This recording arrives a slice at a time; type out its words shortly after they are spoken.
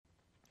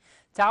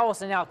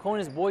Tawas and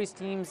Alcona's boys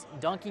teams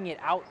dunking it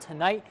out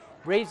tonight.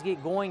 Braves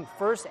get going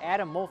first.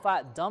 Adam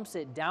Moffat dumps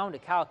it down to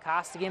Kyle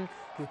Costigan,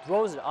 who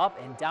throws it up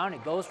and down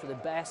it goes for the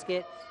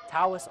basket.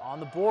 Tawas on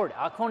the board.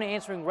 Alcona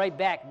answering right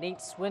back. Nate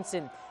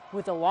Swinson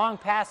with a long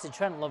pass to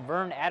Trent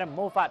Laverne. Adam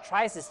Moffat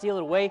tries to steal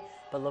it away,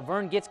 but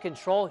Laverne gets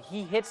control.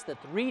 He hits the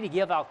three to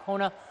give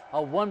Alcona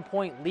a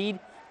 1-point lead.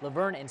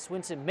 Laverne and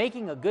Swinson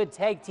making a good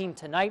tag team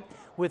tonight.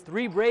 With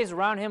three Braves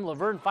around him,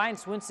 Laverne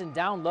finds Swinson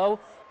down low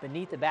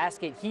beneath the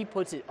basket. He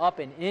puts it up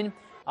and in.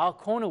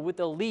 Alcona with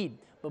the lead,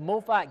 but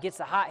Moffat gets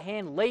the hot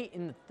hand late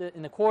in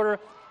the quarter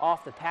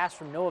off the pass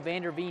from Noah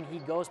Vanderveen. He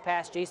goes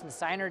past Jason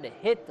Steiner to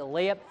hit the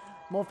layup.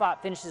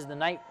 Moffat finishes the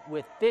night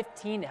with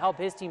 15 to help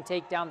his team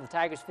take down the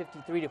Tigers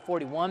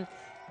 53-41.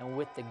 And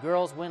with the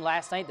girls' win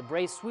last night, the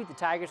Braves sweep the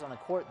Tigers on the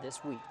court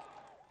this week.